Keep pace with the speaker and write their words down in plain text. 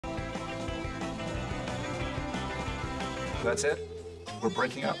That's it? We're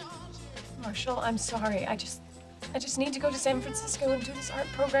breaking up? Marshall, I'm sorry. I just need to go to San Francisco and do this art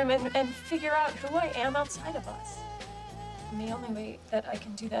program and figure out who I am outside of us. And the only way that I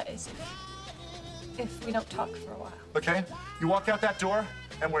can do that is if we don't talk for a while. Okay, you walk out that door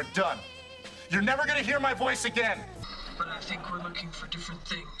and we're done. You're never gonna hear my voice again. But I think we're looking for different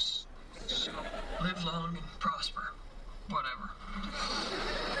things. So live long and prosper. Whatever.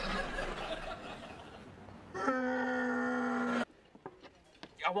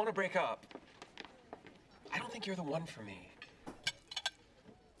 I want to break up. I don't think you're the one for me.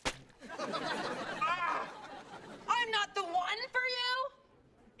 I'm not the one for you?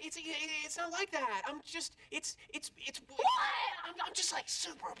 It's not like that. I'm just, it's what? I'm just like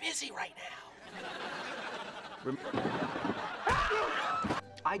super busy right now.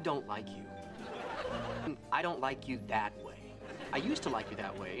 I don't like you. I don't like you that way. I used to like you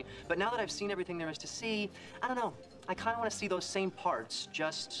that way, but now that I've seen everything there is to see, I don't know. I kind of want to see those same parts,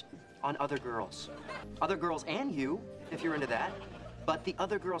 just on other girls. Other girls and you, if you're into that. But the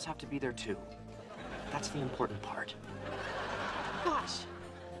other girls have to be there too. That's the important part. Gosh,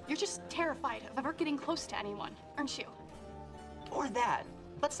 you're just terrified of ever getting close to anyone, aren't you? Or that.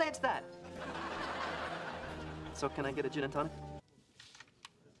 Let's say it's that. So can I get a gin and tonic?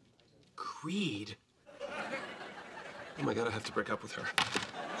 Creed? Oh my God, I have to break up with her.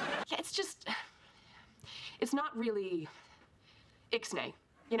 Yeah, it's not really ixnay,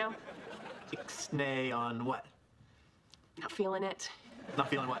 you know? Ixnay on what? Not feeling it. Not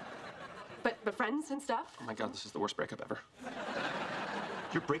feeling what? But friends and stuff. Oh my God, this is the worst breakup ever.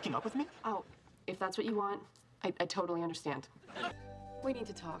 You're breaking up with me? Oh, if that's what you want, I totally understand. We need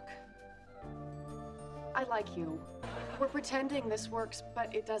to talk. I like you. We're pretending this works,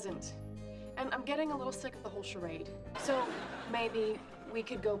 but it doesn't. And I'm getting a little sick of the whole charade. So maybe we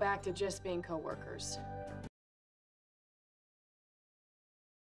could go back to just being coworkers.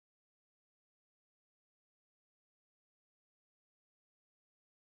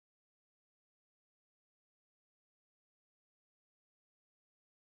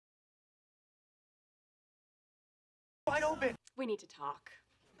 Wide open. We need to talk.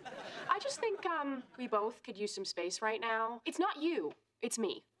 I just think we both could use some space right now. It's not you, it's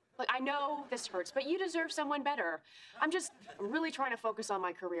me. Look, I know this hurts, but you deserve someone better. I'm really trying to focus on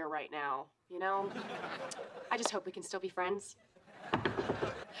my career right now, you know? I just hope we can still be friends.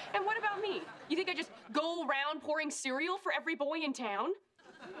 And what about me? You think I just go around pouring cereal for every boy in town?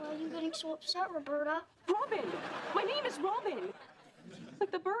 Why are you getting so upset, Roberta? Robin! My name is Robin!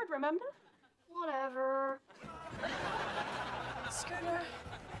 Like the bird, remember? Whatever. Schooner,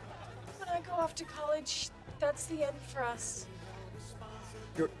 when I go off to college, that's the end for us.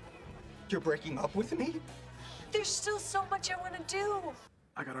 You're breaking up with me? There's still so much I want to do.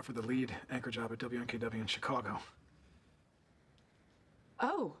 I got offered the lead anchor job at WNKW in Chicago.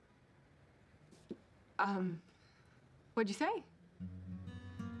 Oh. What'd you say? I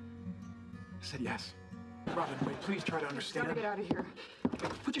said yes. Robin, wait, please try to understand. Gotta get out of here.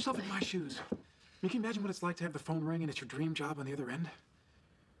 Put yourself in my shoes. Can you imagine what it's like to have the phone ring and it's your dream job on the other end?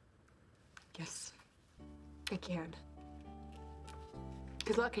 Yes, I can.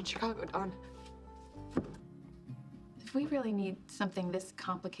 Good luck in Chicago, Don. If we really need something this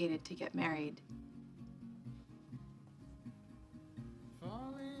complicated to get married.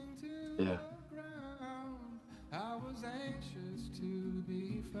 Yeah.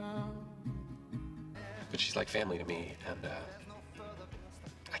 But she's like family to me, and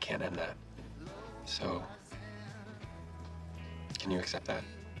I can't end that. So, can you accept that?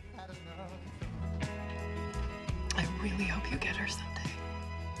 I really hope you get her someday.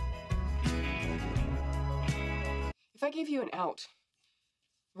 If I gave you an out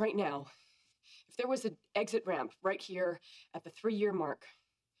right now, if there was an exit ramp right here at the 3-year mark,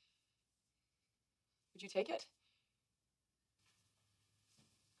 would you take it?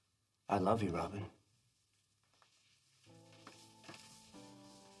 I love you, Robin.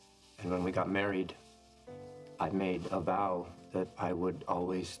 And when we got married, I made a vow that I would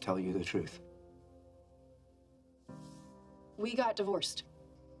always tell you the truth. We got divorced.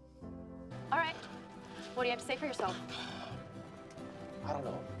 All right. What do you have to say for yourself? I don't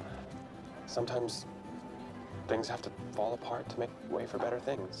know. Sometimes things have to fall apart to make way for better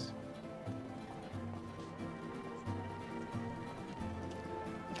things.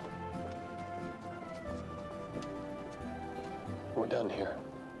 We're done here.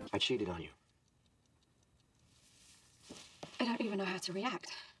 I cheated on you. I don't even know how to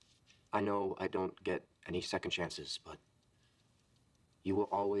react. I know I don't get any second chances, but you will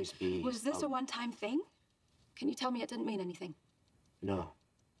always be... Was this a one-time thing? Can you tell me it didn't mean anything? No.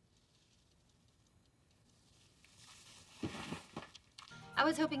 I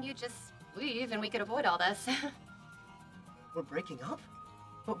was hoping you'd just leave and we could avoid all this. We're breaking up?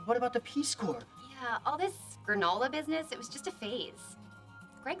 But what about the Peace Corps? Yeah, all this granola business, it was just a phase.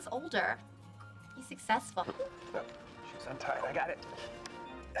 Greg's older. He's successful. Oh, shoes untied. I got it.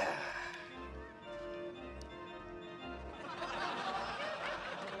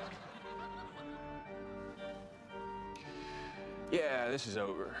 Yeah, this is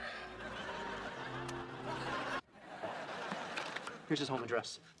over. Here's his home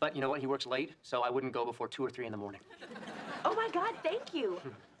address. But you know what? He works late, so I wouldn't go before 2 or 3 in the morning. Oh my God, thank you.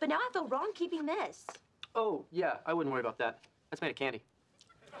 But now I feel wrong keeping this. Oh, yeah, I wouldn't worry about that. That's made of candy.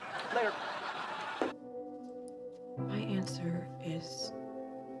 Later. My answer is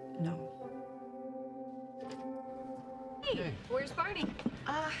no. Hey, where's Barney?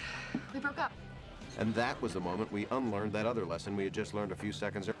 We broke up. And that was the moment we unlearned that other lesson we had just learned a few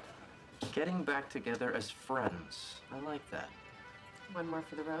seconds earlier. Getting back together as friends. I like that. One more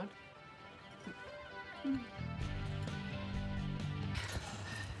for the road.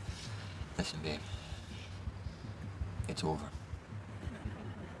 Listen, babe. It's over.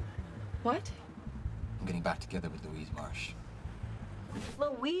 What? I'm getting back together with Louise Marsh.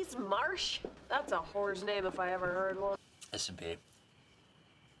 Louise Marsh? That's a whore's name if I ever heard one. Listen, babe.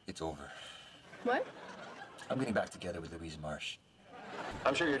 It's over. What? I'm getting back together with Louise Marsh.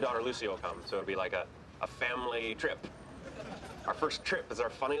 I'm sure your daughter Lucy will come, so it'll be like a family trip. Our first trip is our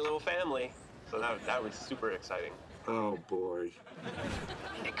funny little family, so that was super exciting. Oh, boy.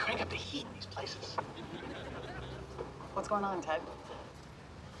 They crank up the heat in these places. What's going on, Ted?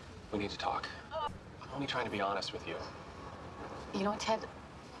 We need to talk. I'm only trying to be honest with you. You know what, Ted?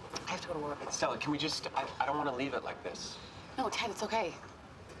 I have to go to work. Stella, can we just... I don't want to leave it like this. No, Ted, it's okay.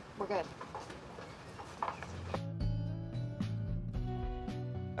 We're good.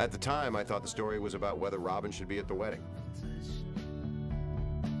 At the time, I thought the story was about whether Robin should be at the wedding.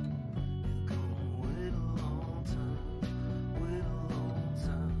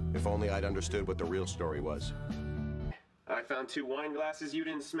 If only I'd understood what the real story was. I found 2 wine glasses you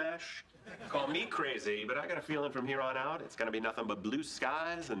didn't smash. Call me crazy, but I got a feeling from here on out, it's gonna be nothing but blue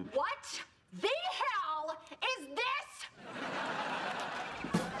skies and... What the hell is this?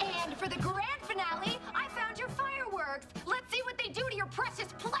 And for the grand finale, I found your fireworks. Let's see what they do to your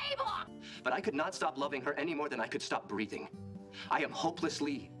precious playbook. But I could not stop loving her any more than I could stop breathing. I am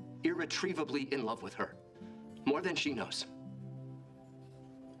hopelessly, irretrievably in love with her. More than she knows.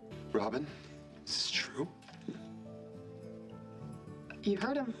 Robin, is this true? You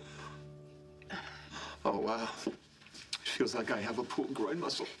heard him. Oh, wow. It feels like I have a pulled groin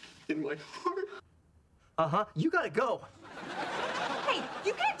muscle in my heart. Uh-huh. You gotta go. Hey,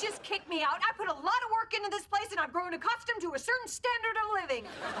 you can't just kick me out. I put a lot of work into this place, and I've grown accustomed to a certain standard of living.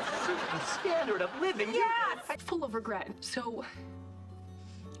 Standard of living? Yes! I'm full of regret, so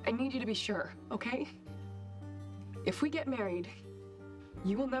I need you to be sure, okay? If we get married,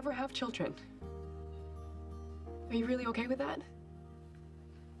 you will never have children. Are you really okay with that?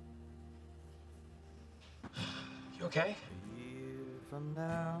 You okay? From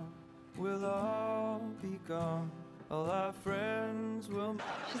now, we'll all be gone. All our friends will...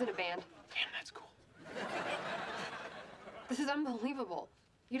 She's in a band. Damn, that's cool. This is unbelievable.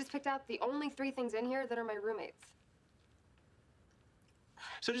 You just picked out the only 3 things in here that are my roommates.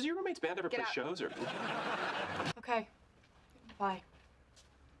 So does your roommate's band ever Get play out. shows, or...? Okay. Bye.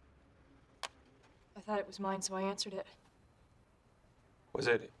 I thought it was mine, so I answered it. Was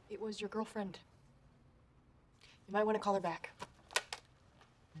it? It was your girlfriend. You might want to call her back.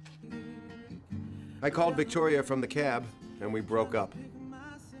 I called Victoria from the cab, and we broke up.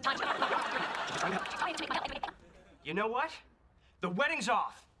 You know what? The wedding's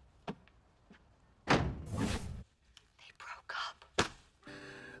off. They broke up.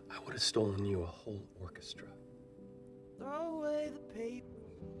 I would have stolen you a whole orchestra. throw away the paper.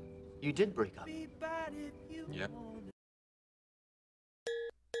 You did break up. Be bad if you Yep.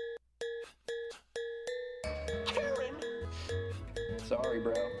 Karen! Sorry,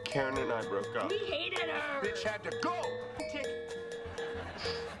 bro. Karen and I broke up. We hated her! Bitch had to go!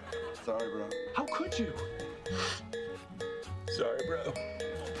 Sorry, bro. How could you? Sorry, bro.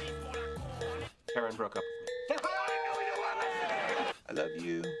 Karen broke up with me. I love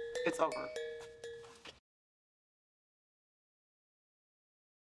you. It's over.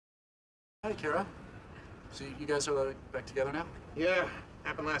 Hi, Kara. So you guys are back together now? Yeah,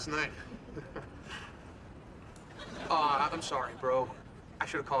 happened last night. I'm sorry, bro. I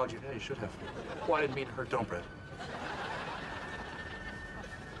should have called you. Yeah, you should have. Well, I didn't mean to hurt. Don't, Brett.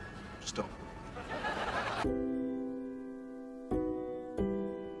 Just don't.